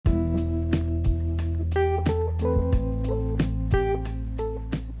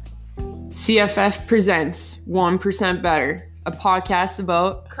CFF presents 1% Better, a podcast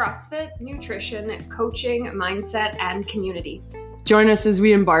about CrossFit, nutrition, coaching, mindset, and community. Join us as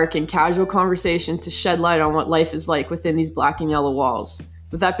we embark in casual conversation to shed light on what life is like within these black and yellow walls.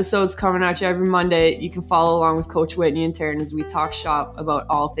 With episodes coming at you every Monday, you can follow along with Coach Whitney and Taryn as we talk shop about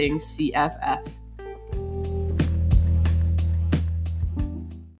all things CFF.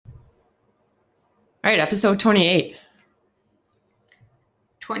 All right, episode 28.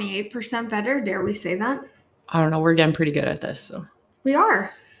 28% better, dare we say that? I don't know, we're getting pretty good at this. So we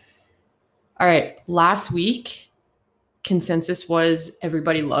are. All right, last week, consensus was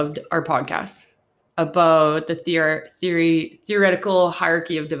everybody loved our podcast about the theoretical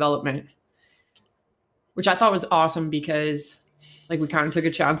hierarchy of development, which I thought was awesome because we kind of took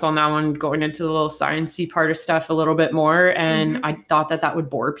a chance on that one, going into the little sciencey part of stuff a little bit more. And I thought that would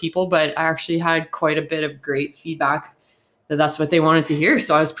bore people, but I actually had quite a bit of great feedback that that's what they wanted to hear.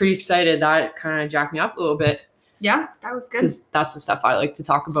 So I was pretty excited. That kind of jacked me up a little bit. Yeah, that was good. Because that's the stuff I like to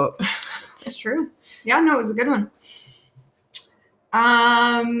talk about. It's true. Yeah, no, it was a good one.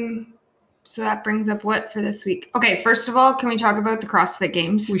 So that brings up what for this week? Okay, first of all, can we talk about the CrossFit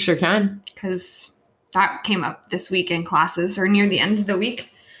Games? We sure can. Because that came up this week in classes or near the end of the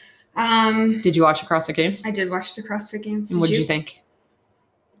week. Did you watch the CrossFit Games? I did watch the CrossFit Games. And what did you think?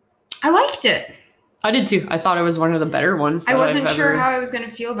 I liked it. I did too. I thought it was one of the better ones. I wasn't sure how I was going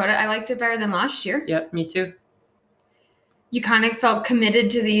to feel about it. I liked it better than last year. Yep, me too. You kind of felt committed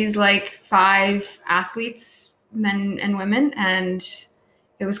to these 5 athletes, men and women, and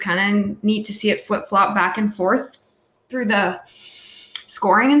it was kind of neat to see it flip-flop back and forth through the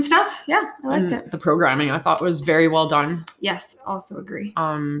scoring and stuff. Yeah, I liked it. The programming I thought was very well done. Yes, also agree.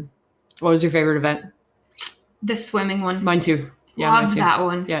 What was your favorite event? The swimming one. Mine too. Yeah, Loved that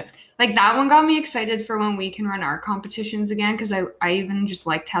one. Yeah. That one got me excited for when we can run our competitions again because I even just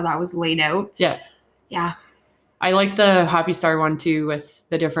liked how that was laid out. Yeah. Yeah. I liked the Happy Star one too with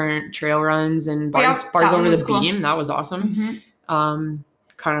the different trail runs and bars over the beam. That was awesome. Mm-hmm.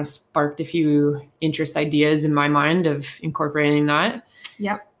 Kind of sparked a few interest ideas in my mind of incorporating that.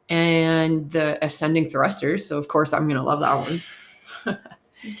 Yep. And the ascending thrusters. So of course I'm going to love that one.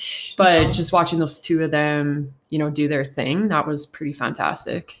 But just watching those two of them, do their thing, that was pretty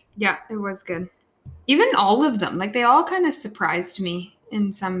fantastic. Yeah, it was good. Even all of them, they all kind of surprised me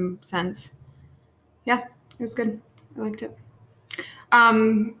in some sense. Yeah, it was good. I liked it.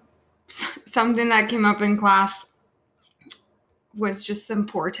 Something that came up in class was just some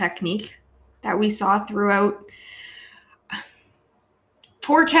poor technique that we saw throughout.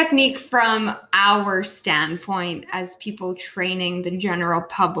 Poor technique from our standpoint as people training the general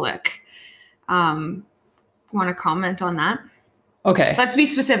public. Want to comment on that? Okay. Let's be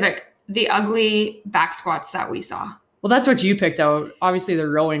specific. The ugly back squats that we saw. Well, that's what you picked out. Obviously, the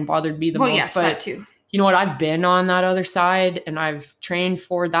rowing bothered me the most. Yes, but that too. You know what? I've been on that other side and I've trained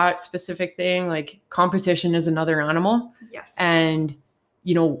for that specific thing. Competition is another animal. Yes. And,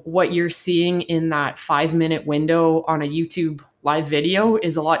 what you're seeing in that 5-minute window on a YouTube live video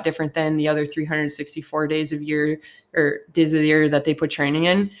is a lot different than the other 364 days of the year that they put training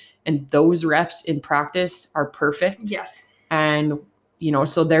in. And those reps in practice are perfect. Yes. And,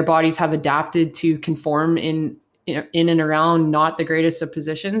 so their bodies have adapted to conform in and around not the greatest of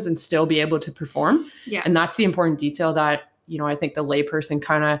positions and still be able to perform. Yeah. And that's the important detail that, I think the layperson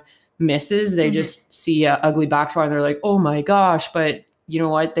kind of misses. They just see an ugly back squat and they're like, oh my gosh, but you know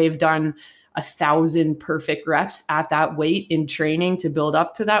what? They've done 1,000 perfect reps at that weight in training to build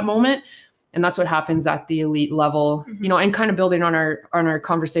up to that moment. And that's what happens at the elite level, and kind of building on our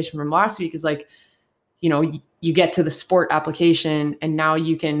conversation from last week is you get to the sport application and now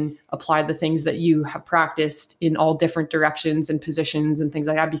you can apply the things that you have practiced in all different directions and positions and things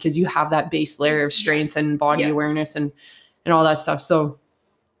like that, because you have that base layer of strength and body awareness and all that stuff. So,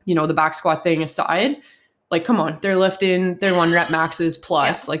 the back squat thing aside, come on, they're lifting their 1 rep maxes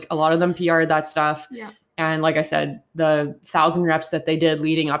plus, a lot of them PR'd that stuff. Yeah. And like I said, the 1,000 reps that they did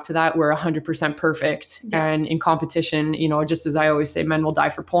leading up to that were 100% perfect. Yeah. And in competition, just as I always say, men will die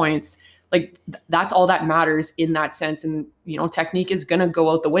for points. That's all that matters in that sense. And, technique is going to go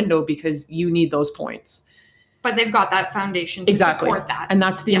out the window because you need those points. But they've got that foundation to support that. And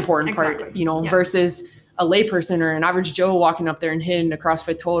that's the important part, versus a layperson or an average Joe walking up there and hitting a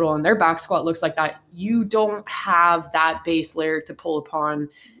CrossFit total and their back squat looks like that. You don't have that base layer to pull upon.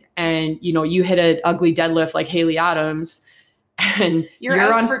 And, you hit an ugly deadlift like Haley Adams and you're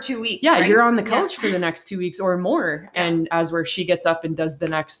out for 2 weeks. Yeah. Right? You're on the couch for the next 2 weeks or more. Yeah. And as where she gets up and does the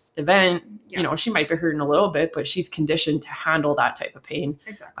next event, she might be hurting a little bit, but she's conditioned to handle that type of pain.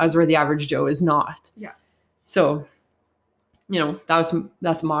 Exactly. As where the average Joe is not. Yeah. So,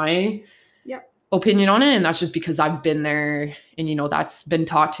 that's my opinion on it. And that's just because I've been there and, you know, that's been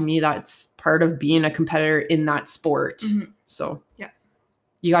taught to me. That's part of being a competitor in that sport. So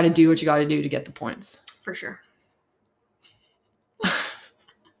you got to do what you got to do to get the points. For sure.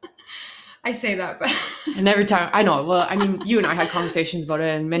 I say that, but and every time I know, well, I mean, you and I had conversations about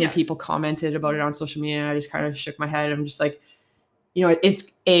it and many people commented about it on social media and I just kind of shook my head. I'm just like, you know,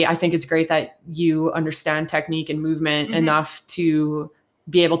 I think it's great that you understand technique and movement enough to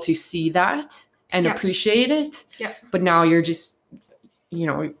be able to see that and appreciate it. But now you're just, you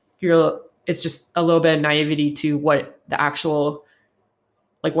know, it's just a little bit of naivety to what the actual,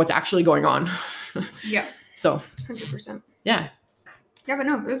 like what's actually going on. So 100%. Yeah, but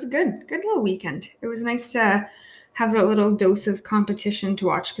no, it was a good little weekend. It was nice to have that little dose of competition to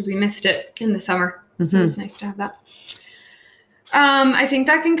watch because we missed it in the summer. So it was nice to have that. I think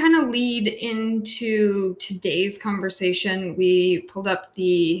that can kind of lead into today's conversation. We pulled up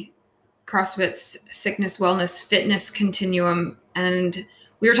the CrossFit's sickness, wellness, fitness continuum. And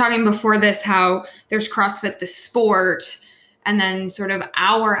we were talking before this, how there's CrossFit, the sport, and then sort of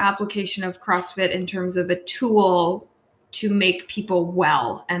our application of CrossFit in terms of a tool to make people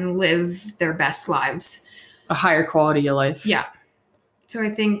well and live their best lives. A higher quality of life. Yeah. So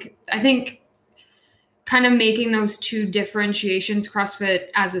I think kind of making those two differentiations, CrossFit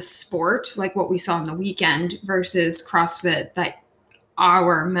as a sport, like what we saw on the weekend, versus CrossFit that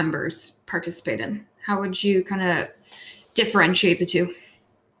our members participate in. How would you kind of differentiate the two?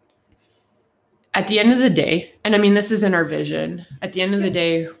 At the end of the day, and I mean, this is in our vision, at the end of the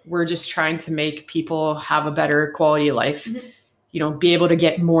day, we're just trying to make people have a better quality of life, you know, be able to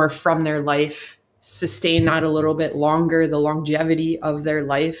get more from their life, sustain that a little bit longer, the longevity of their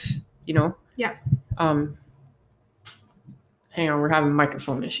life, you know? Yeah. Hang on, we're having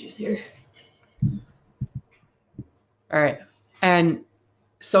microphone issues here. All right. And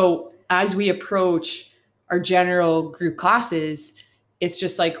so as we approach our general group classes, it's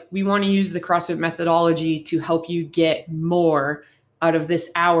just like, we want to use the CrossFit methodology to help you get more out of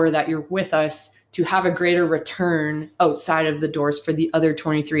this hour that you're with us to have a greater return outside of the doors for the other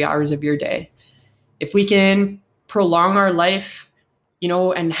 23 hours of your day. If we can prolong our life, you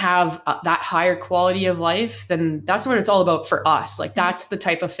know, and have that higher quality of life, then that's what it's all about for us. Like that's the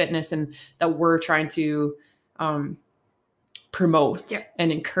type of fitness and that we're trying to promote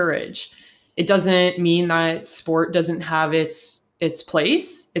and encourage. It doesn't mean that sport doesn't have its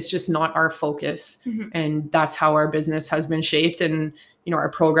place. It's just not our focus. And that's how our business has been shaped and, you know, our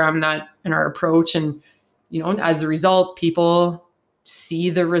program and our approach. And, you know, as a result, people see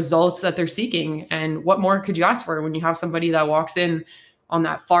the results that they're seeking. And what more could you ask for when you have somebody that walks in on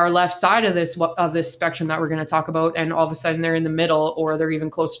that far left side of this spectrum that we're going to talk about, and all of a sudden they're in the middle, or they're even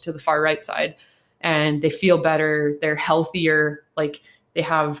closer to the far right side, and they feel better, they're healthier, like they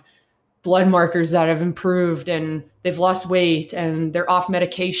have blood markers that have improved and they've lost weight and they're off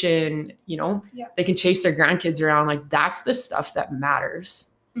medication, you know, they can chase their grandkids around. Like that's the stuff that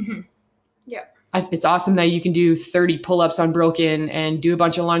matters. It's awesome that you can do 30 pull-ups unbroken and do a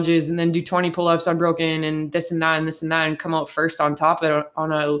bunch of lunges and then do 20 pull-ups unbroken and this and that and this and that and come out first on top of it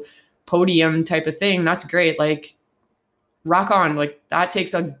on a podium type of thing. That's great. Like rock on. Like that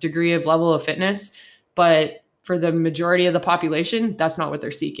takes a degree of level of fitness, but for the majority of the population, that's not what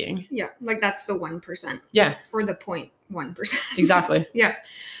they're seeking. Yeah. Like that's the 1%. Yeah. Or the 0.1%. Exactly. Yeah.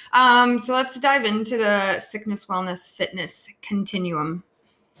 So let's dive into the sickness, wellness, fitness continuum.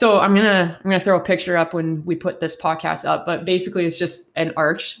 So I'm gonna throw a picture up when we put this podcast up, but basically it's just an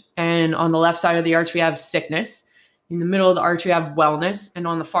arch, and on the left side of the arch we have sickness. In the middle of the arch we have wellness, and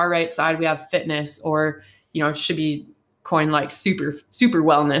on the far right side we have fitness, or you know, it should be coined like super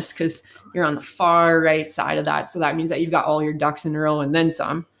wellness because you're on the far right side of that. So that means that you've got all your ducks in a row and then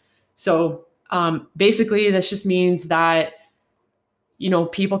some. So basically this just means that, you know,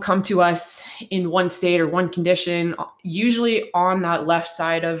 people come to us in one state or one condition, usually on that left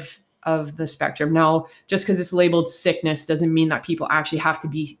side of the spectrum. Now, just because it's labeled sickness doesn't mean that people actually have to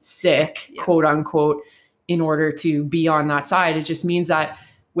be sick, quote unquote, in order to be on that side. It just means that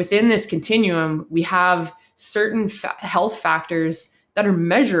within this continuum, we have certain health factors that are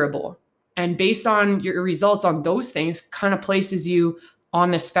measurable. And based on your results on those things kind of places you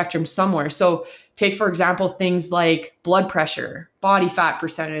on the spectrum somewhere. So take, for example, things like blood pressure, body fat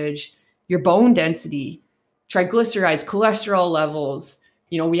percentage, your bone density, triglycerides, cholesterol levels.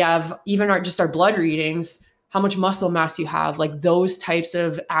 You know, we have even our blood readings, how much muscle mass you have, like those types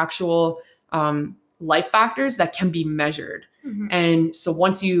of actual life factors that can be measured. And so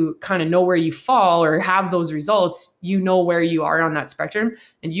once you kind of know where you fall or have those results, you know where you are on that spectrum.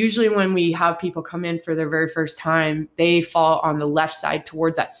 And usually when we have people come in for their very first time, they fall on the left side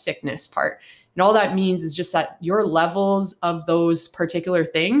towards that sickness part. And all that means is just that your levels of those particular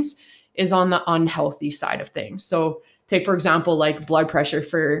things is on the unhealthy side of things. So take, for example, like blood pressure,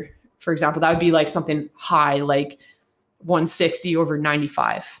 for example, that would be like something high, like 160 over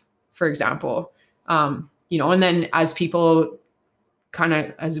 95, for example. And then as people kind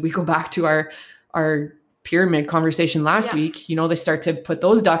of, as we go back to our pyramid conversation last week, they start to put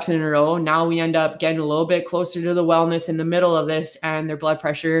those ducks in a row. Now we end up getting a little bit closer to the wellness in the middle of this, and their blood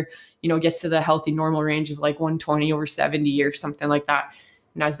pressure, gets to the healthy normal range of like 120 over 70 or something like that.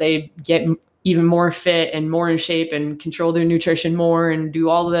 And as they get even more fit and more in shape and control their nutrition more and do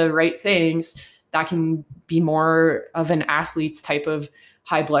all the right things, that can be more of an athlete's type of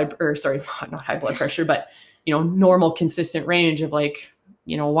not high blood pressure, but, normal consistent range of like,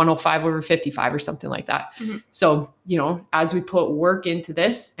 105 over 55 or something like that. So, as we put work into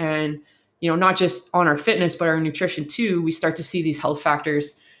this and, not just on our fitness, but our nutrition too, we start to see these health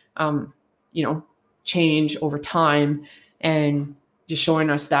factors, change over time, and just showing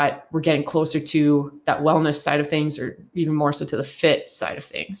us that we're getting closer to that wellness side of things, or even more so to the fit side of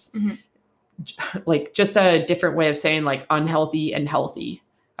things. Like just a different way of saying like unhealthy and healthy,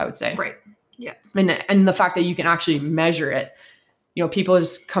 I would say. Right. Yeah. And the fact that you can actually measure it. People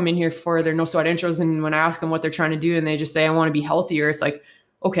just come in here for their no sweat intros, and when I ask them what they're trying to do and they just say, I want to be healthier, it's like,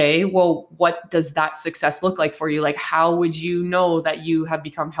 okay, well, what does that success look like for you? Like, how would you know that you have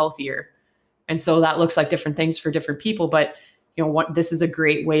become healthier? And so that looks like different things for different people, but what this is a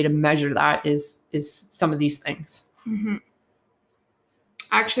great way to measure that is some of these things.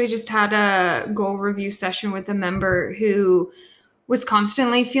 I actually just had a goal review session with a member who was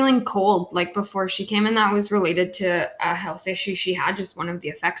constantly feeling cold, like before she came in. That was related to a health issue she had, just one of the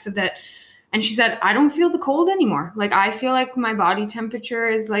effects of that. And she said, I don't feel the cold anymore. Like, I feel like my body temperature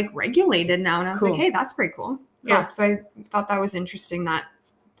is like regulated now. And I was like, hey, that's pretty cool. Yeah. So I thought that was interesting that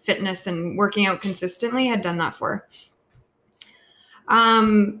fitness and working out consistently had done that for her.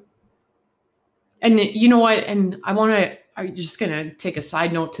 And you know what? And I'm just going to take a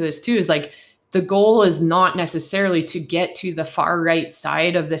side note to this too, is like, the goal is not necessarily to get to the far right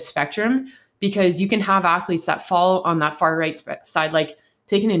side of the spectrum, because you can have athletes that fall on that far right side. Like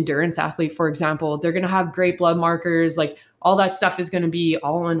take an endurance athlete, for example, they're going to have great blood markers, like all that stuff is going to be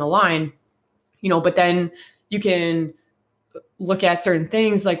all in a line, but then you can look at certain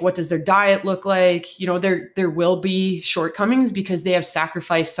things like what does their diet look like? There will be shortcomings because they have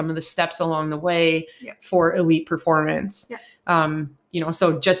sacrificed some of the steps along the way for elite performance.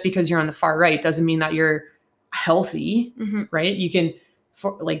 So just because you're on the far right doesn't mean that you're healthy, right? You can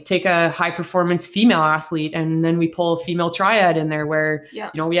take a high performance female athlete, and then we pull a female triad in there where,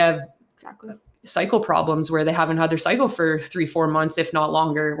 we have cycle problems where they haven't had their cycle for 3-4 months, if not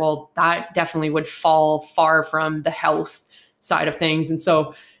longer. Well, that definitely would fall far from the health side of things. And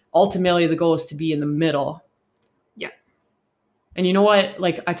so ultimately the goal is to be in the middle. And you know what,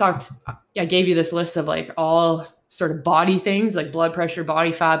 like I gave you this list of like all sort of body things like blood pressure,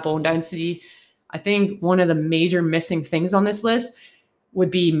 body fat, bone density. I think one of the major missing things on this list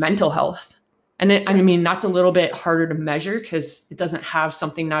would be mental health. And that's a little bit harder to measure because it doesn't have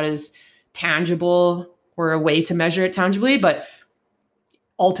something that is tangible or a way to measure it tangibly. But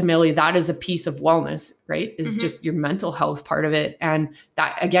ultimately, that is a piece of wellness, right? Is just your mental health part of it. And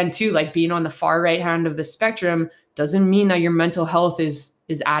that, again, too, like being on the far right hand of the spectrum doesn't mean that your mental health is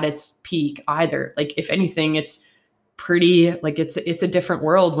at its peak either. Like if anything, it's pretty, like it's a different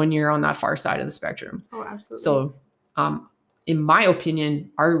world when you're on that far side of the spectrum. Oh, absolutely. So, in my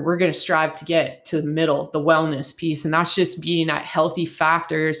opinion, we're going to strive to get to the middle, the wellness piece. And that's just being at healthy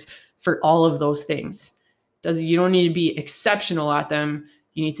factors for all of those things. You don't need to be exceptional at them.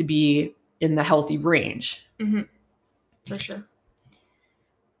 You need to be in the healthy range. For sure.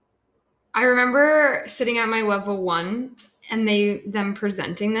 I remember sitting at my level 1 and them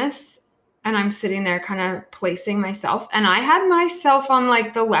presenting this, and I'm sitting there kind of placing myself, and I had myself on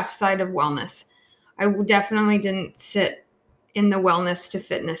like the left side of wellness. I definitely didn't sit in the wellness to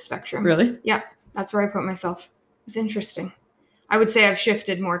fitness spectrum. Really? Yeah. That's where I put myself. It was interesting. I would say I've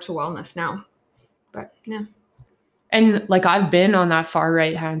shifted more to wellness now, but yeah. And like I've been on that far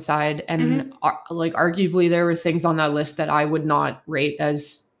right hand side, and like arguably there were things on that list that I would not rate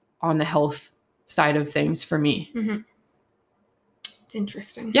as on the health side of things for me. It's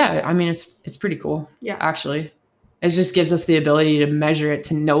interesting. Yeah, I mean it's pretty cool. Yeah, actually, it just gives us the ability to measure it,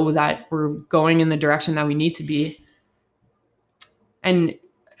 to know that we're going in the direction that we need to be. And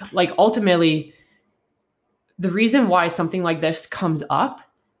like ultimately, the reason why something like this comes up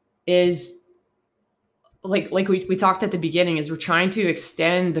is like we talked at the beginning, is we're trying to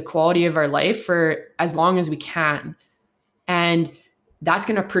extend the quality of our life for as long as we can. And that's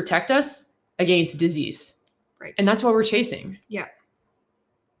going to protect us against disease. Right. And that's what we're chasing. Yeah,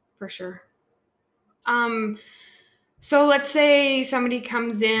 for sure. So let's say somebody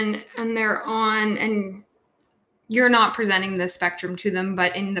comes in and they're on, and you're not presenting the spectrum to them,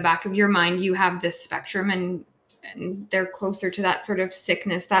 but in the back of your mind, you have this spectrum, and they're closer to that sort of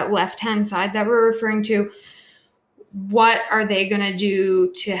sickness, that left-hand side that we're referring to. What are they going to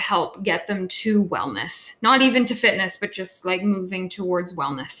do to help get them to wellness? Not even to fitness, but just like moving towards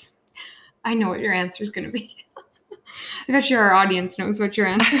wellness. I know what your answer is going to be. I bet our audience knows what your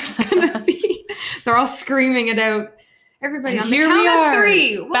answer is going to be. They're all screaming it out. Everybody, and on the count of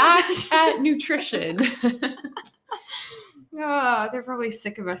 3. Back at nutrition. They're probably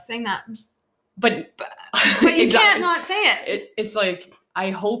sick of us saying that. But you can't not say it. It's like,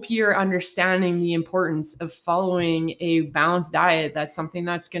 I hope you're understanding the importance of following a balanced diet. That's something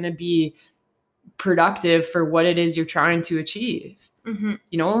that's going to be productive for what it is you're trying to achieve. Mm-hmm.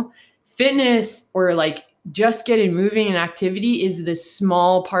 You know, fitness or like just getting moving and activity is the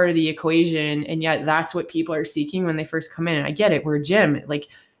small part of the equation. And yet that's what people are seeking when they first come in. And I get it. We're a gym. Like,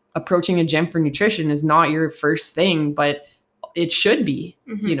 approaching a gym for nutrition is not your first thing, but it should be,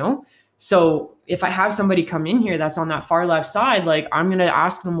 mm-hmm. you know? So if I have somebody come in here that's on that far left side, like, I'm going to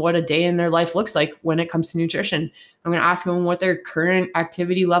ask them what a day in their life looks like when it comes to nutrition. I'm going to ask them what their current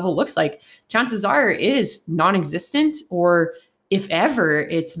activity level looks like. Chances are it is non-existent, or if ever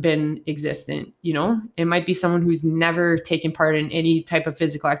it's been existent, you know, it might be someone who's never taken part in any type of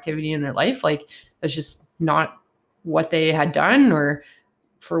physical activity in their life. Like, that's just not what they had done, or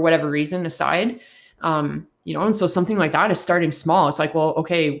for whatever reason aside. You know, and so something like that is starting small. It's like, well,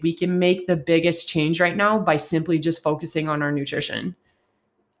 okay, we can make the biggest change right now by simply just focusing on our nutrition.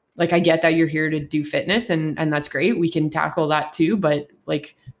 Like, I get that you're here to do fitness, and that's great. We can tackle that too. But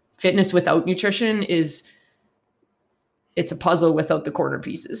like, fitness without nutrition it's a puzzle without the corner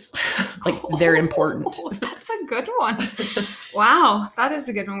pieces. Like, they're important. That's a good one. Wow. That is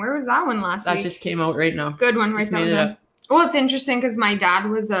a good one. Where was that one last week? That just came out right now. Good one. Right there. Well, it's interesting because my dad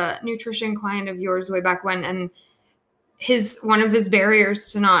was a nutrition client of yours way back when, and one of his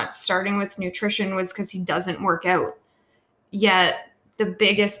barriers to not starting with nutrition was because he doesn't work out. Yet the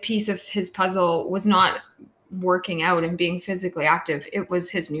biggest piece of his puzzle was not working out and being physically active. It was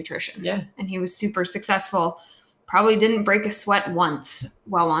his nutrition. Yeah. And he was super successful. Probably didn't break a sweat once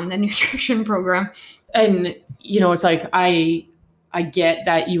while on the nutrition program. And, you know, it's like, I get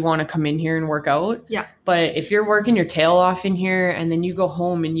that you want to come in here and work out. Yeah. But if you're working your tail off in here and then you go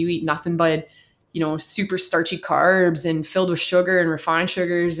home and you eat nothing but, you know, super starchy carbs and filled with sugar and refined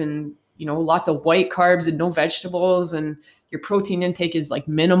sugars and, you know, lots of white carbs and no vegetables, and your protein intake is like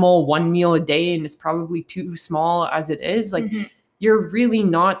minimal, 1 meal a day, and it's probably too small as it is, like, mm-hmm. you're really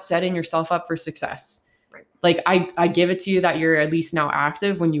not setting yourself up for success. Right. Like, I give it to you that you're at least now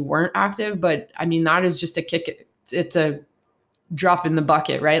active when you weren't active, but I mean, that is just a kick. It's a drop in the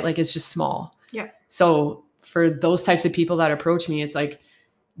bucket, right? Like, it's just small. Yeah. So for those types of people that approach me, it's like,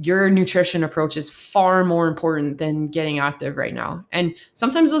 your nutrition approach is far more important than getting active right now. And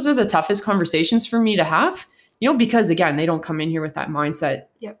sometimes those are the toughest conversations for me to have, you know, because again, they don't come in here with that mindset.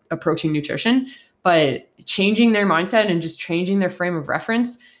 Yep. Approaching nutrition, but changing their mindset and just changing their frame of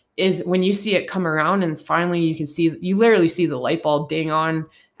reference is when you see it come around, and finally you literally see the light bulb ding on,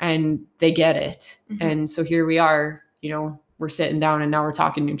 and they get it. Mm-hmm. And so here we are, you know, we're sitting down and now we're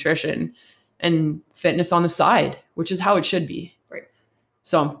talking nutrition and fitness on the side, which is how it should be. Right.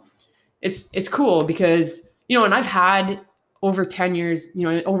 So it's cool because, you know, and I've had over 10 years, you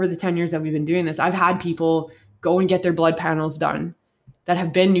know, over the 10 years that we've been doing this, I've had people go and get their blood panels done that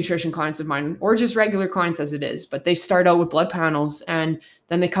have been nutrition clients of mine, or just regular clients as it is, but they start out with blood panels and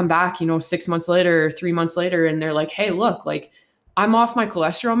then they come back, you know, 6 months later or 3 months later, and they're like, hey, look, like, I'm off my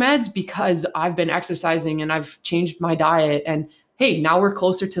cholesterol meds because I've been exercising and I've changed my diet. And hey, now we're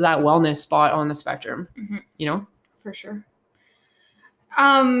closer to that wellness spot on the spectrum, mm-hmm. you know? For sure.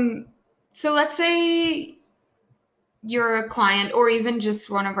 So let's say you're a client or even just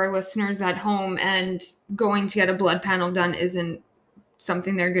one of our listeners at home, and going to get a blood panel done isn't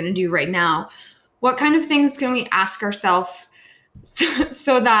something they're going to do right now. What kind of things can we ask ourselves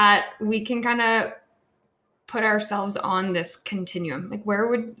so that we can kind of put ourselves on this continuum?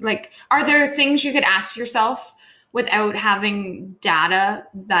 Like, are there things you could ask yourself without having data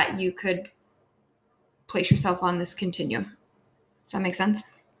that you could place yourself on this continuum? Does that make sense?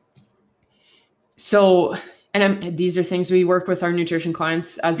 So, and these are things we work with our nutrition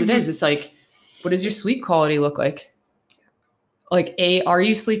clients as it mm-hmm. is. It's like, what does your sleep quality look like? Like, are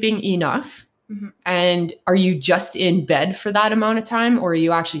you sleeping enough? Mm-hmm. And are you just in bed for that amount of time, or are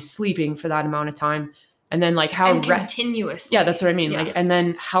you actually sleeping for that amount of time? And then like how continuously. Yeah, that's what I mean. Yeah. Like, and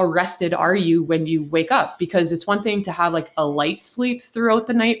then how rested are you when you wake up? Because it's one thing to have like a light sleep throughout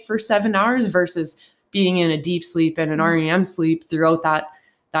the night for 7 hours versus being in a deep sleep and an REM sleep throughout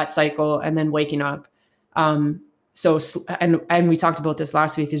that cycle and then waking up. So, and we talked about this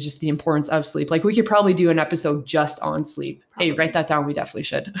last week, is just the importance of sleep. Like, we could probably do an episode just on sleep. Probably. Hey, write that down. We definitely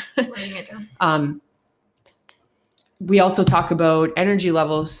should. Writing it down. We also talk about energy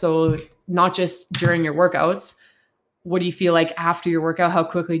levels. So not just during your workouts, what do you feel like after your workout? How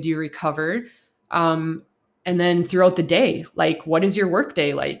quickly do you recover? And then throughout the day, like, what is your work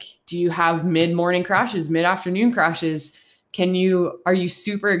day like? Do you have mid-morning crashes, mid-afternoon crashes? Are you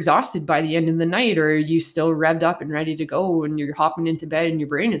super exhausted by the end of the night, or are you still revved up and ready to go and you're hopping into bed and your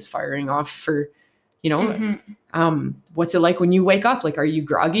brain is firing off for, what's it like when you wake up? Like, are you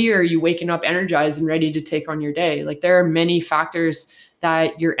groggy, or are you waking up energized and ready to take on your day? Like, there are many factors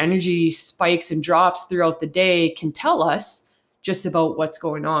that your energy spikes and drops throughout the day can tell us just about what's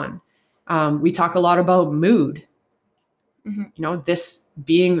going on. We talk a lot about mood. This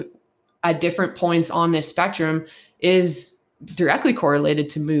being at different points on this spectrum is directly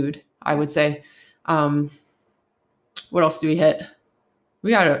correlated to mood, I would say. What else do we hit? We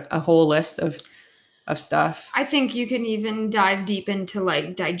got a whole list of stuff. I think you can even dive deep into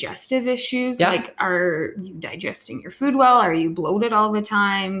like digestive issues. Yeah. Like, are you digesting your food well? Are you bloated all the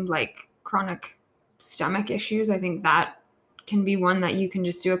time? Like, chronic stomach issues. I think that can be one that you can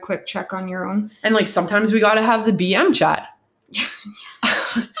just do a quick check on your own. And like, sometimes we got to have the BM chat.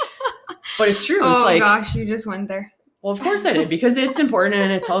 But it's true. Oh, it's like, gosh, you just went there. Well, of course I did, because it's important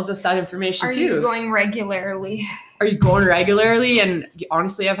and it tells us that information too. Are you going regularly? Are you going regularly? And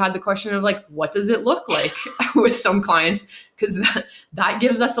honestly, I've had the question of like, what does it look like with some clients? Because that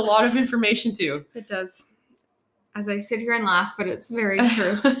gives us a lot of information too. It does. As I sit here and laugh, but it's very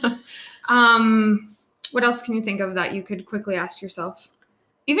true. What else can you think of that you could quickly ask yourself?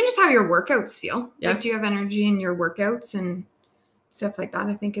 Even just how your workouts feel. Yeah. Like, do you have energy in your workouts and stuff like that?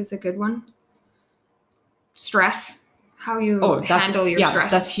 I think is a good one. Stress. How you handle your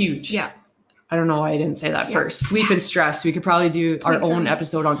stress. That's huge. Yeah. I don't know why I didn't say that first. Sleep and stress. We could probably do our own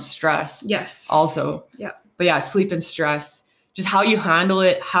episode on stress. Yes. Also. Yeah. But yeah, sleep and stress. Just how you handle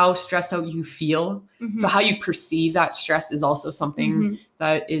it, how stressed out you feel. Mm-hmm. So how you perceive that stress is also something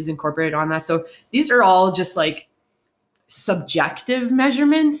that is incorporated on that. So these are all just like subjective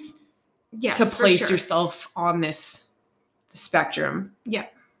measurements to place yourself on this spectrum. Yeah.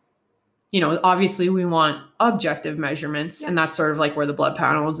 Obviously we want objective measurements, and that's sort of like where the blood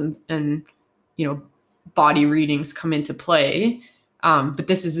panels and body readings come into play. But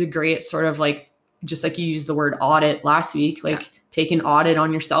this is a great sort of like, just like you used the word audit last week, like take an audit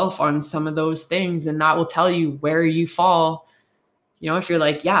on yourself on some of those things, and that will tell you where you fall. If you're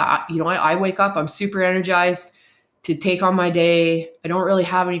like, yeah, you know what, I wake up, I'm super energized to take on my day. I don't really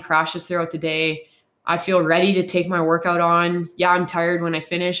have any crashes throughout the day. I feel ready to take my workout on. Yeah, I'm tired when I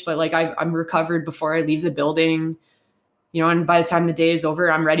finish, but like I'm recovered before I leave the building, and by the time the day is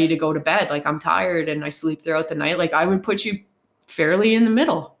over, I'm ready to go to bed. Like, I'm tired and I sleep throughout the night. Like, I would put you fairly in the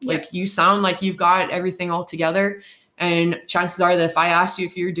middle. Yeah. Like, you sound like you've got everything all together. And chances are that if I asked you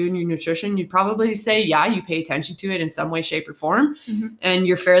if you're doing your nutrition, you'd probably say, yeah, you pay attention to it in some way, shape, or form. Mm-hmm. And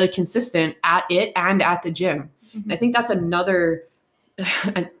you're fairly consistent at it and at the gym. Mm-hmm. And I think that's another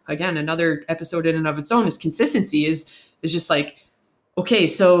episode in and of its own, is consistency is just like, okay,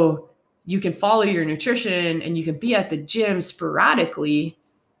 so you can follow your nutrition and you can be at the gym sporadically,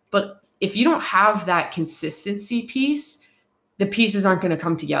 but if you don't have that consistency piece, the pieces aren't going to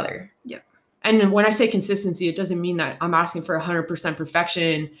come together. Yeah. And when I say consistency, it doesn't mean that I'm asking for 100%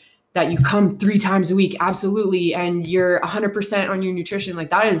 perfection, that you come 3 times a week, absolutely, and you're 100% on your nutrition.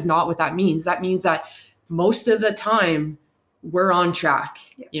 Like, that is not what that means. That means that most of the time we're on track.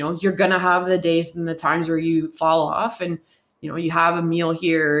 Yeah. You're going to have the days and the times where you fall off, and, you have a meal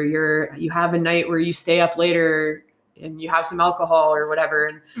here, you have a night where you stay up later and you have some alcohol or whatever.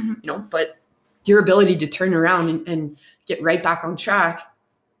 And, but your ability to turn around and get right back on track,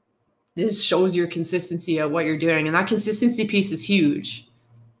 this shows your consistency of what you're doing. And that consistency piece is huge.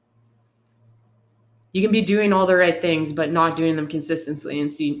 You can be doing all the right things, but not doing them consistently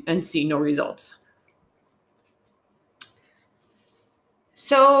and see no results.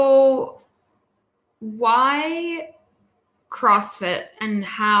 So why CrossFit, and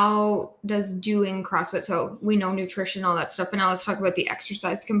how does doing CrossFit, so we know nutrition, all that stuff, but now let's talk about the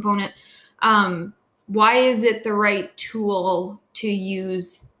exercise component. Why is it the right tool to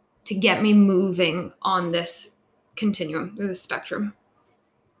use to get me moving on this continuum or the spectrum?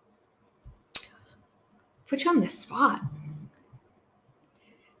 Put you on the spot.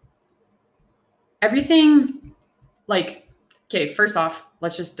 Everything, like, okay, first off,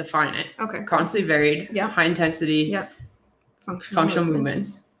 let's just define it. Okay. Constantly varied, Yeah. high intensity, Yep. functional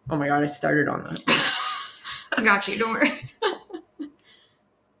movements. Oh my God, I started on that. I got you, don't worry.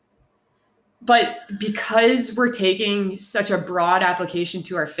 But because we're taking such a broad application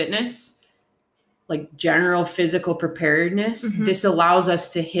to our fitness, like general physical preparedness, Mhm. this allows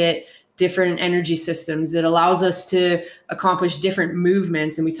us to hit different energy systems. It allows us to accomplish different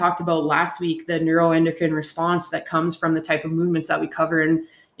movements. And we talked about last week the neuroendocrine response that comes from the type of movements that we cover in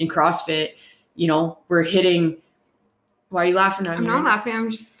CrossFit. You know, we're hitting. Why are you laughing at me? I'm not laughing. I'm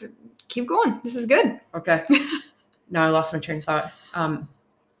just keep going. This is good. Okay. Now I lost my train of thought.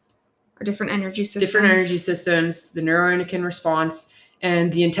 Or different energy systems. Different energy systems, the neuroendocrine response,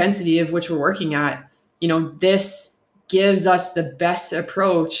 and the intensity of which we're working at. You know, this gives us the best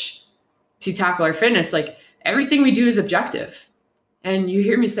approach to tackle our fitness. Like everything we do is objective. And you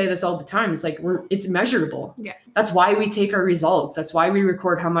hear me say this all the time. It's like it's measurable. Yeah. That's why we take our results. That's why we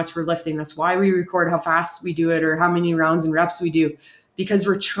record how much we're lifting. That's why we record how fast we do it or how many rounds and reps we do, because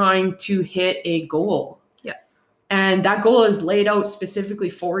we're trying to hit a goal. Yeah. And that goal is laid out specifically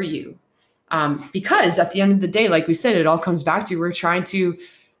for you. Because at the end of the day, like we said, it all comes back to we're trying to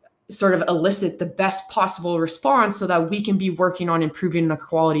sort of elicit the best possible response so that we can be working on improving the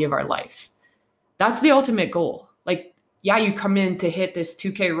quality of our life. That's the ultimate goal. Like, yeah, you come in to hit this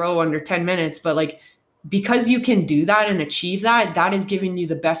 2K row under 10 minutes, but like, because you can do that and achieve that, that is giving you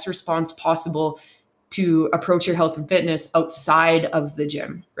the best response possible to approach your health and fitness outside of the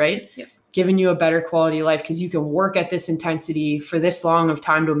gym, right? Yep. Giving you a better quality of life because you can work at this intensity for this long of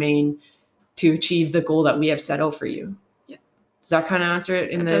time domain to achieve the goal that we have set out for you. Yeah. Does that kind of answer it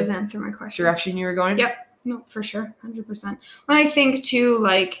in does answer my question. Direction you were going? Yep. No, for sure. 100%. When I think too,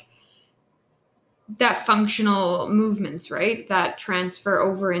 like that functional movements, right? That transfer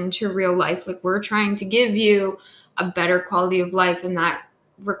over into real life. Like we're trying to give you a better quality of life, and that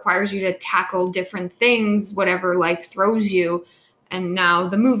requires you to tackle different things, whatever life throws you. And now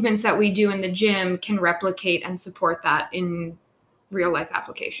the movements that we do in the gym can replicate and support that in real life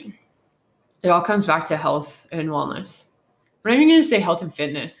application. It all comes back to health and wellness. I'm not even going to say health and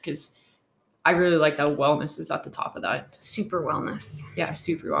fitness because I really like that wellness is at the top of that. Super wellness. Yeah,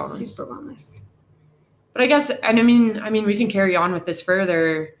 super wellness. Super wellness. But I guess, and I mean, we can carry on with this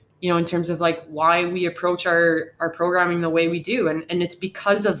further, you know, in terms of like why we approach our programming the way we do. And it's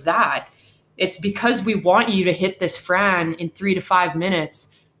because of that. It's because we want you to hit this Fran in 3 to 5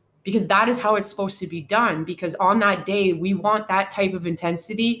 minutes because that is how it's supposed to be done. Because on that day, we want that type of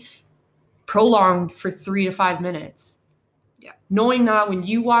intensity prolonged for 3 to 5 minutes. Yeah. Knowing that when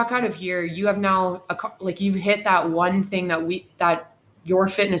you walk out of here, you have now you've hit that one thing that your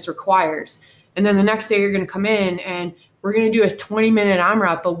fitness requires. And then the next day you're going to come in and we're going to do a 20-minute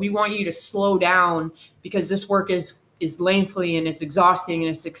AMRAP, but we want you to slow down because this work is lengthy and it's exhausting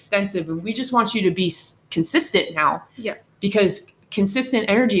and it's extensive. And we just want you to be consistent now. Yeah. Because consistent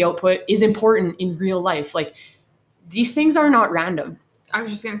energy output is important in real life. Like these things are not random. I was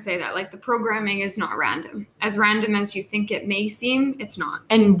just going to say that, like, the programming is not random. As random as you think it may seem, it's not.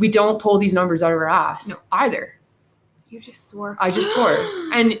 And we don't pull these numbers out of our ass either. You just swore. I just swore.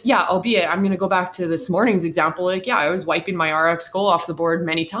 And yeah, albeit I'm going to go back to this morning's example. Like, yeah, I was wiping my RX goal off the board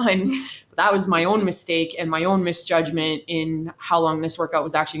many times. But that was my own mistake and my own misjudgment in how long this workout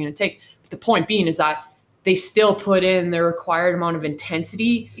was actually going to take. But the point being is that they still put in the required amount of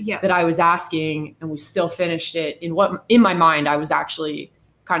intensity that I was asking, and we still finished it in what, in my mind, I was actually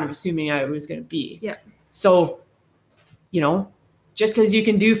kind of assuming I was going to be. Yeah. So, you know, just because you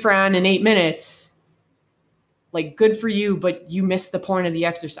can do Fran in 8 minutes, like good for you, but you missed the point of the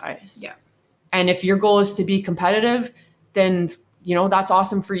exercise. Yeah. And if your goal is to be competitive, then, you know, that's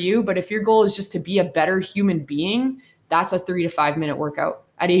awesome for you. But if your goal is just to be a better human being, that's a 3 to 5 minute workout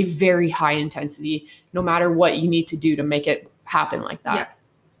at a very high intensity, no matter what you need to do to make it happen like that. Yeah.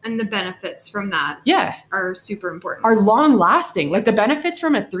 And the benefits from that are super important. Are long lasting. Like the benefits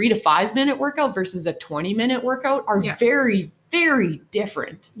from a 3 to 5 minute workout versus a 20-minute workout are very, very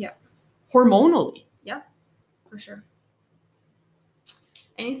different. Yeah. Hormonally. Yeah, for sure.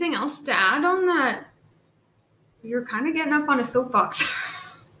 Anything else to add on that? You're kind of getting up on a soapbox.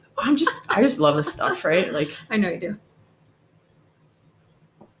 I just love this stuff, right? Like I know you do.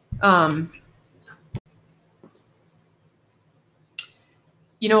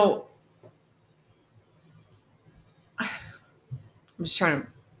 You know, I'm just trying to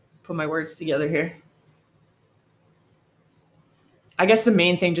put my words together here. I guess the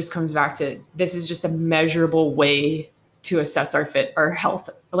main thing just comes back to, this is just a measurable way to assess our health,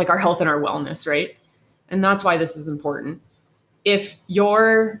 like our health and our wellness, right? And that's why this is important. If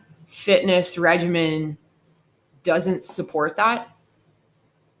your fitness regimen doesn't support that,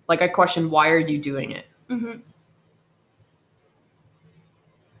 like I question, why are you doing it? Mm-hmm.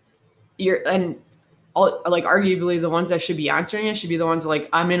 Like arguably the ones that should be answering it should be the ones like,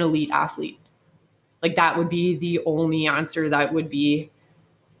 I'm an elite athlete. Like that would be the only answer that would be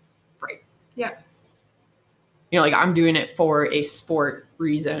right. Yeah. You know, like I'm doing it for a sport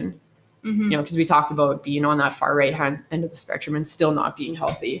reason, Mm-hmm. you know, because we talked about being on that far right hand end of the spectrum and still not being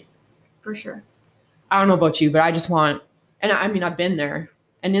healthy. For sure. I don't know about you, but I just want, and I mean, I've been there.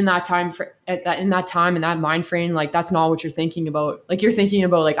 And in that time, in that mind frame, like that's not what you're thinking about. Like you're thinking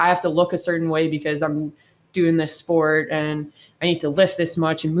about like, I have to look a certain way because I'm doing this sport and I need to lift this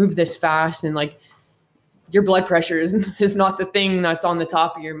much and move this fast. And like your blood pressure is not the thing that's on the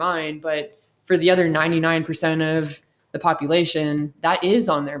top of your mind. But for the other 99% of the population, that is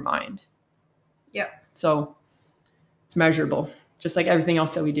on their mind. Yeah. So it's measurable, just like everything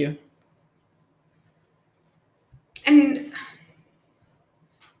else that we do. And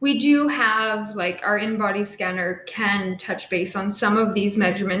we do have like our in-body scanner can touch base on some of these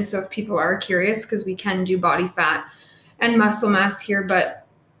measurements. So if people are curious, because we can do body fat and muscle mass here, but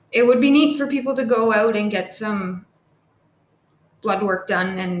it would be neat for people to go out and get some blood work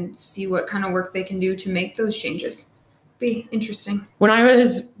done and see what kind of work they can do to make those changes. Be interesting. When I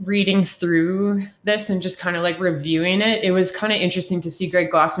was reading through this and just kind of like reviewing it, it was kind of interesting to see Greg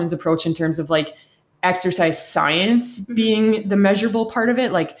Glassman's approach in terms of like exercise science being the measurable part of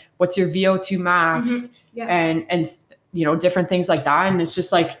it. Like what's your VO2 max and, you know, different things like that. And it's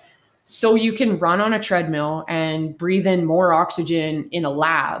just like, so you can run on a treadmill and breathe in more oxygen in a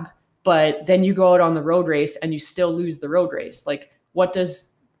lab, but then you go out on the road race and you still lose the road race. Like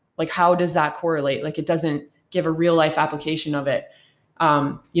how does that correlate? Like it doesn't give a real life application of it.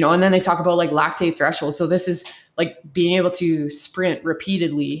 You know, and then they talk about like lactate threshold. So this is like being able to sprint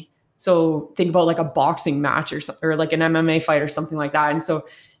repeatedly. So think about like a boxing match or like an MMA fight or something like that. And so,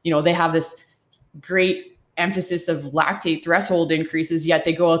 you know, they have this great emphasis of lactate threshold increases, yet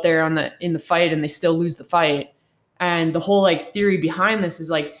they go out there in the fight and they still lose the fight. And the whole like theory behind this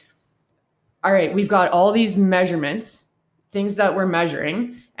is like, all right, we've got all these measurements, things that we're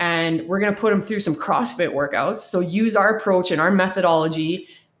measuring, and we're going to put them through some CrossFit workouts. So use our approach and our methodology,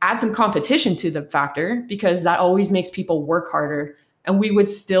 add some competition to the factor, because that always makes people work harder. And we would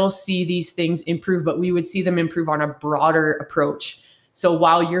still see these things improve, but we would see them improve on a broader approach. So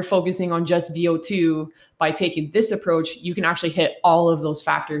while you're focusing on just VO2, by taking this approach, you can actually hit all of those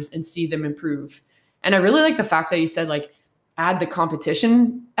factors and see them improve. And I really like the fact that you said like add the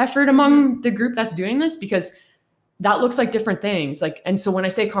competition effort among the group that's doing this, because that looks like different things. Like, and so when I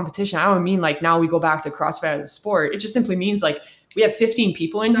say competition, I don't mean like now we go back to CrossFit as a sport. It just simply means like we have 15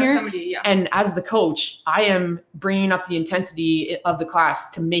 people in here. And as the coach, I am bringing up the intensity of the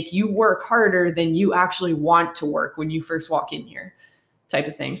class to make you work harder than you actually want to work when you first walk in here, type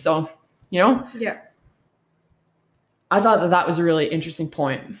of thing. So, you know, I thought that was a really interesting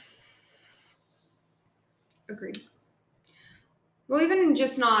point. Agreed. Well, even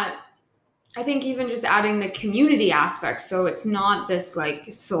just adding the community aspect. So it's not this like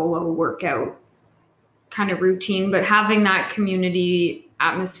solo workout kind of routine, but having that community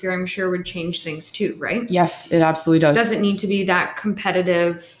atmosphere, I'm sure would change things too, right? Yes, it absolutely does. It doesn't need to be that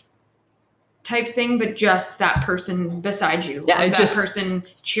competitive type thing, but just that person beside you, or that person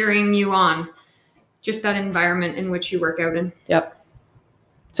cheering you on, just that environment in which you work out in. Yep.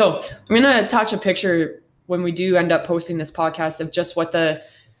 So I'm going to attach a picture when we do end up posting this podcast of just what the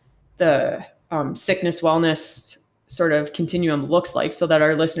sickness wellness sort of continuum looks like, so that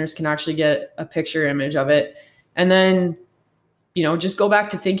our listeners can actually get a picture image of it. And then, you know, just go back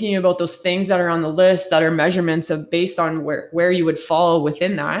to thinking about those things that are on the list that are measurements of based on where you would fall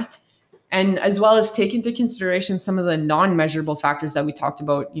within that. And as well as take into consideration some of the non-measurable factors that we talked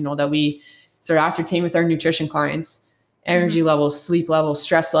about, you know, that we sort of ascertain with our nutrition clients, energy levels, sleep levels,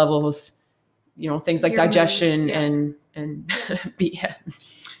 stress levels, you know, things like digestion and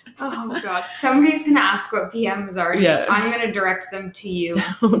BMs. Oh God, somebody's going to ask what BMs are. Yeah. I'm going to direct them to you.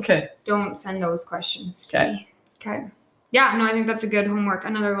 Okay. Don't send those questions to me. Okay. Yeah, no, I think that's a good homework.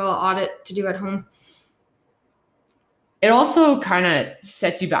 Another little audit to do at home. It also kind of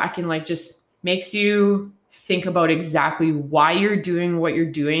sets you back and like just makes you think about exactly why you're doing what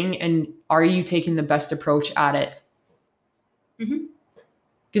you're doing, and are you taking the best approach at it?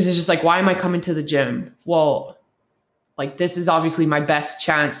 Because it's just like, why am I coming to the gym? Well, like this is obviously my best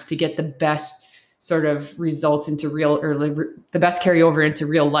chance to get the best sort of results into the best carryover into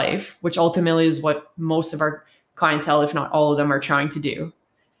real life, which ultimately is what most of our clientele, if not all of them, are trying to do.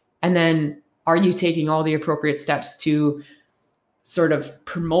 And then are you taking all the appropriate steps to sort of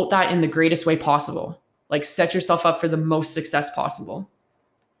promote that in the greatest way possible? Like set yourself up for the most success possible.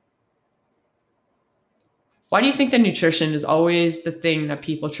 Why do you think that nutrition is always the thing that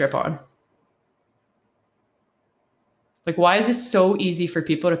people trip on? Like, why is it so easy for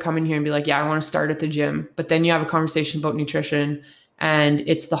people to come in here and be like, yeah, I want to start at the gym, but then you have a conversation about nutrition and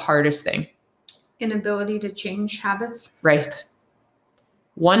it's the hardest thing? Inability to change habits. Right.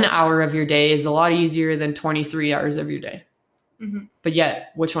 1 hour of your day is a lot easier than 23 hours of your day. Mm-hmm. But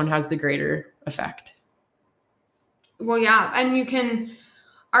yet, which one has the greater effect? Well, yeah. And you can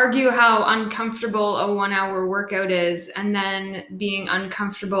argue how uncomfortable a 1 hour workout is, and then being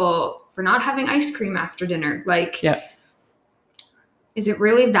uncomfortable for not having ice cream after dinner. Like, yeah. Is it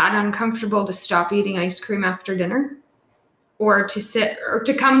really that uncomfortable to stop eating ice cream after dinner? Or to sit or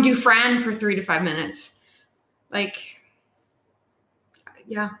to come do Fran for 3 to 5 minutes? Like,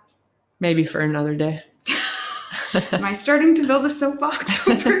 yeah. Maybe for another day. Am I starting to build a soapbox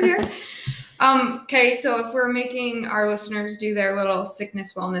over here? Okay, so if we're making our listeners do their little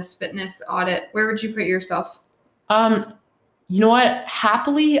sickness, wellness, fitness audit, where would you put yourself? You know what?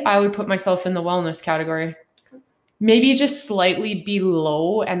 Happily, I would put myself in the wellness category. Maybe just slightly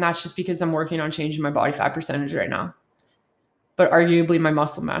below, and that's just because I'm working on changing my body fat percentage right now. But arguably, my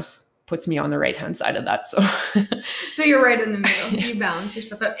muscle mass puts me on the right-hand side of that. So you're right in the middle. You balance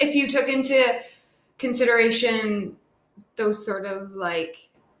yourself out. If you took into consideration those sort of like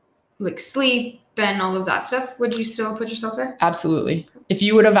sleep and all of that stuff, would you still put yourself there? Absolutely. If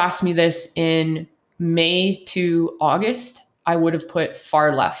you would have asked me this in May to August, I would have put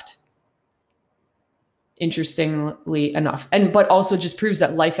far left. Interestingly enough. But also just proves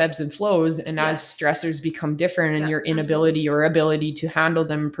that life ebbs and flows. And as stressors become different and your inability or ability to handle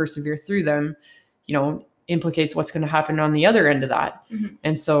them and persevere through them, implicates what's going to happen on the other end of that. Mm-hmm.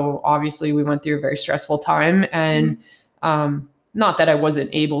 And so obviously we went through a very stressful time, and not that I wasn't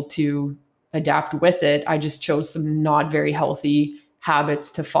able to adapt with it. I just chose some not very healthy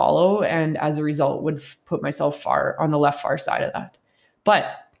habits to follow. And as a result would put myself far on the far side of that. But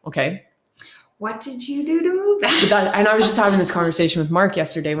okay. What did you do to move that? And I was just having this conversation with Mark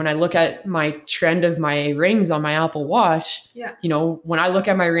yesterday. When I look at my trend of my rings on my Apple Watch, when I look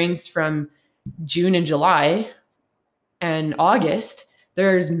at my rings from June and July and August,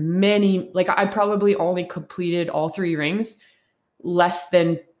 there's many, like I probably only completed all 3 rings less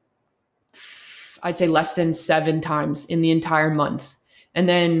than 7 times in the entire month. And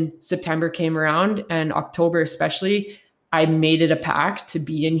then September came around, and October especially, I made it a pact to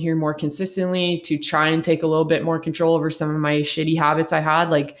be in here more consistently, to try and take a little bit more control over some of my shitty habits I had.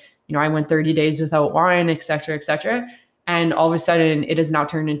 Like, I went 30 days without wine, et cetera, et cetera. And all of a sudden it has now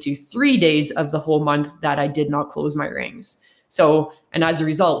turned into 3 days of the whole month that I did not close my rings. So, and as a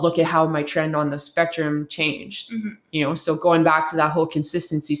result, look at how my trend on the spectrum changed. Mm-hmm. So going back to that whole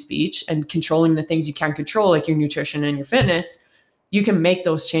consistency speech and controlling the things you can control, like your nutrition and your fitness, you can make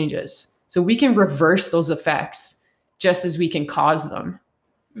those changes. So we can reverse those effects just as we can cause them.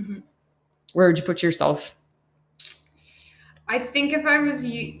 Mm-hmm. Where would you put yourself? I think if I was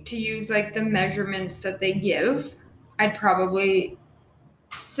to use like the measurements that they give, I'd probably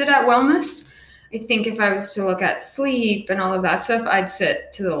sit at wellness. I think if I was to look at sleep and all of that stuff, I'd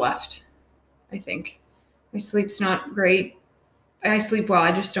sit to the left. I think my sleep's not great. I sleep well.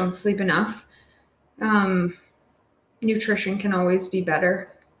 I just don't sleep enough. Nutrition can always be better.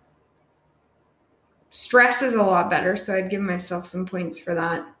 Stress is a lot better, so I'd give myself some points for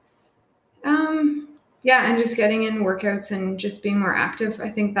that. And just getting in workouts and just being more active, I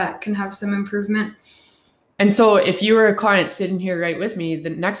think that can have some improvement. And so if you were a client sitting here right with me, the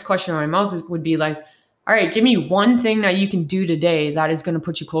next question on my mouth would be like, all right, give me one thing that you can do today that is going to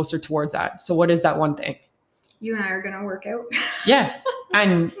put you closer towards that. So what is that one thing? You and I are going to work out. Yeah.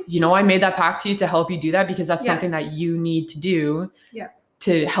 And, I made that pact to you to help you do that because that's something that you need to do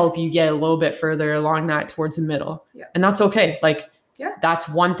to help you get a little bit further along that towards the middle. Yeah. And that's okay. That's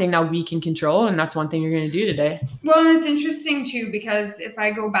one thing that we can control, and that's one thing you're going to do today. Well, and it's interesting too, because if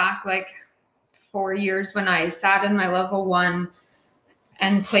I go back 4 years when I sat in my level 1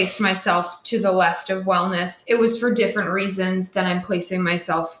 and placed myself to the left of wellness, it was for different reasons than I'm placing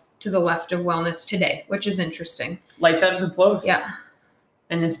myself to the left of wellness today, which is interesting. Life ebbs and flows. Yeah.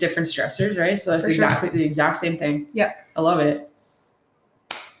 And it's different stressors, right? So that's the exact same thing. Yeah. I love it.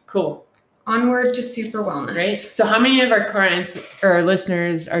 Cool. Onward to super wellness. Right. So how many of our clients or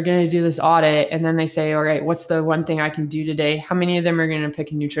listeners are going to do this audit and then they say, all right, what's the one thing I can do today? How many of them are going to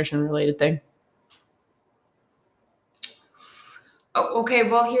pick a nutrition related thing? Oh, okay,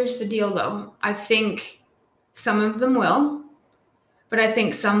 well, here's the deal though. I think some of them will, but I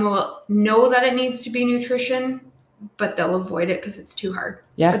think some will know that it needs to be nutrition, but they'll avoid it because it's too hard.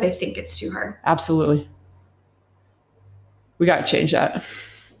 Yeah. Or they think it's too hard. Absolutely. We got to change that.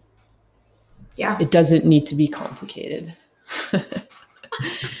 Yeah. It doesn't need to be complicated. All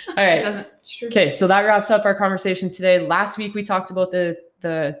right. It doesn't. It's true. Okay, so that wraps up our conversation today. Last week we talked about the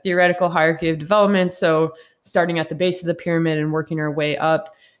theoretical hierarchy of development. So starting at the base of the pyramid and working our way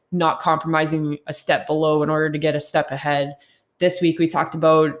up, not compromising a step below in order to get a step ahead. This week we talked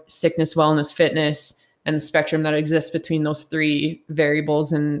about sickness, wellness, fitness, and the spectrum that exists between those three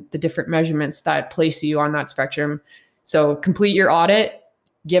variables and the different measurements that place you on that spectrum. So complete your audit,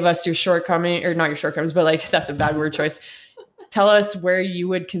 give us your shortcoming, or not your shortcomings, but like that's a bad word choice. Tell us where you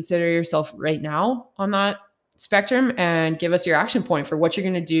would consider yourself right now on that spectrum and give us your action point for what you're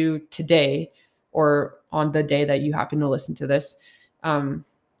going to do today or on the day that you happen to listen to this, that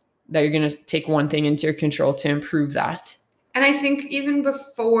you're going to take one thing into your control to improve that. And I think even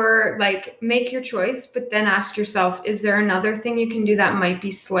before, like, make your choice, but then ask yourself, is there another thing you can do that might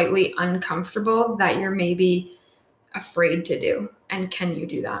be slightly uncomfortable that you're maybe afraid to do? And can you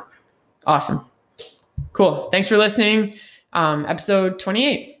do that? Awesome. Cool. Thanks for listening. Episode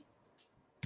 28.